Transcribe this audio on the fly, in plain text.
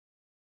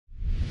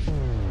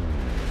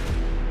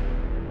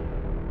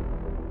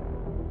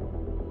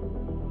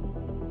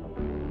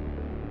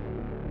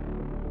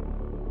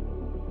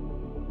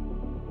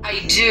I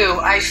do.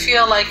 I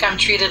feel like I'm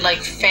treated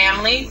like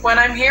family when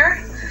I'm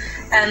here,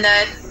 and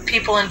that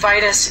people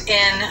invite us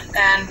in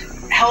and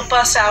help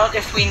us out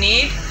if we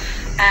need.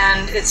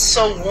 And it's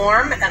so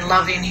warm and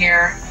loving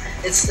here.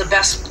 It's the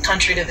best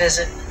country to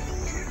visit.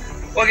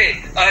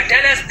 Okay,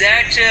 tell us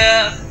that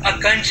a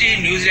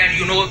country, New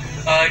Zealand,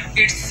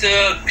 its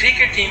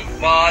cricket team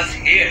was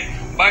here,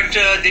 but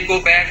they go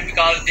back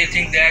because they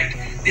think that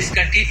this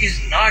country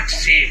is not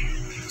safe.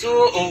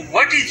 So,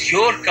 what is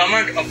your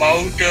comment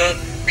about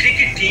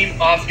cricket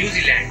team of New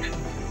Zealand?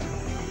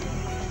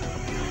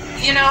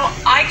 You know,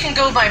 I can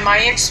go by my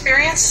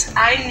experience.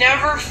 I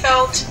never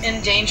felt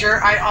in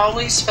danger. I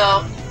always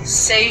felt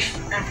safe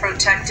and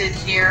protected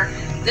here.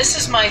 This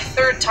is my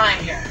third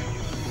time here,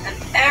 and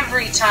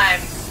every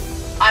time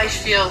I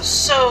feel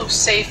so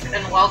safe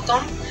and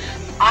welcome.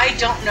 I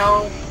don't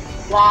know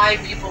why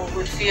people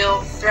would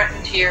feel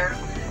threatened here,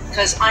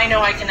 because I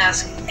know I can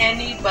ask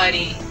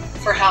anybody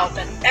for help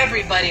and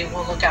everybody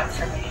will look out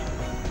for me.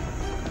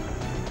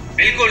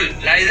 बिल्कुल,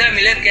 लाइजा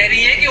Miller कह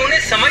रही हैं कि उन्हें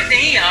समझ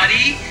नहीं आ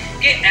रही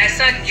कि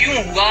ऐसा क्यों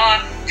हुआ,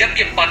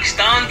 जबकि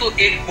पाकिस्तान तो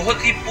एक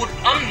बहुत ही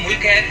पुरअमन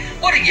मुल्क है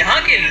और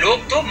यहाँ के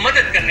लोग तो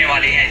मदद करने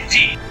वाले हैं।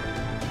 जी।